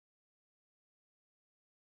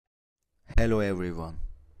Hello everyone,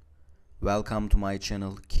 welcome to my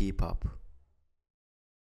channel. Keep up.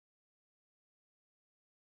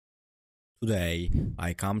 Today,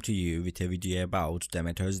 I come to you with a video about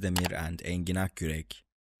Demet Özdemir and Engin Akyürek.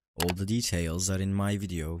 All the details are in my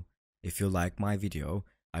video. If you like my video,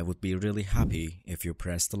 I would be really happy if you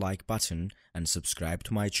press the like button and subscribe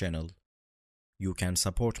to my channel. You can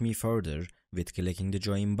support me further with clicking the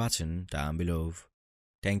join button down below.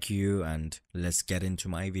 Thank you and let's get into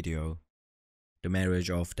my video. The marriage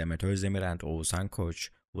of Demet Özdemir and Oğuzhan Koç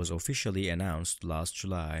was officially announced last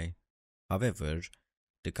July. However,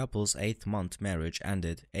 the couple's 8-month marriage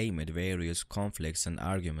ended amid various conflicts and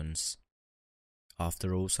arguments. After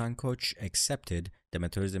Oğuzhan Koç accepted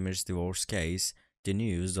Demet Özdemir's divorce case, the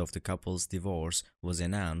news of the couple's divorce was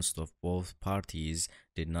announced, though both parties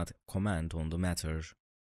did not comment on the matter.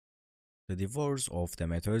 The divorce of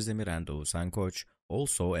Demet Özdemir and Oğuzhan Koç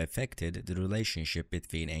also affected the relationship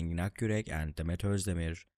between Engin Akyürek and Demet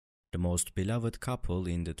Özdemir, the most beloved couple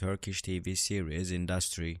in the Turkish TV series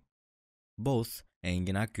industry. Both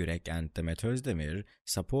Engin Akyürek and Demet Özdemir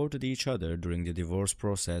supported each other during the divorce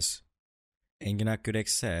process. Engin Akyürek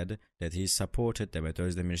said that he supported Demet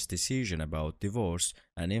Özdemir's decision about divorce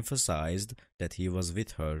and emphasized that he was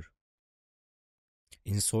with her.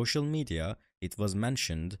 In social media, it was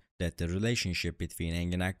mentioned that the relationship between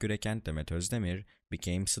Engin Akyürek and Demet Özdemir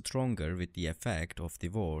became stronger with the effect of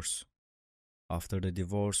divorce. After the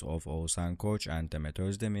divorce of Oğuzhan Koç and Demet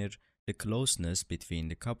Özdemir, the closeness between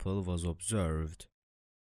the couple was observed.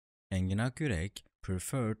 Engin Akyürek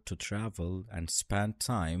preferred to travel and spend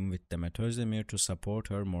time with Demet Özdemir to support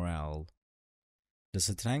her morale. The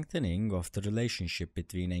strengthening of the relationship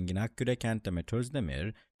between Engin Akyürek and Demet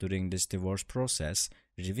Özdemir during this divorce process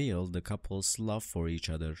revealed the couple's love for each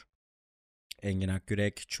other. Engin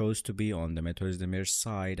Akyürek chose to be on Demet Özdemir's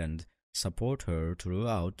side and support her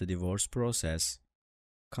throughout the divorce process.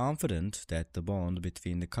 Confident that the bond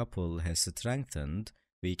between the couple has strengthened,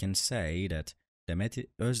 we can say that Demet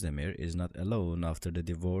Özdemir is not alone after the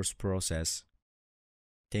divorce process.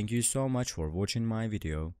 Thank you so much for watching my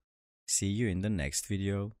video. See you in the next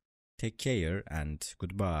video. Take care and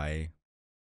goodbye.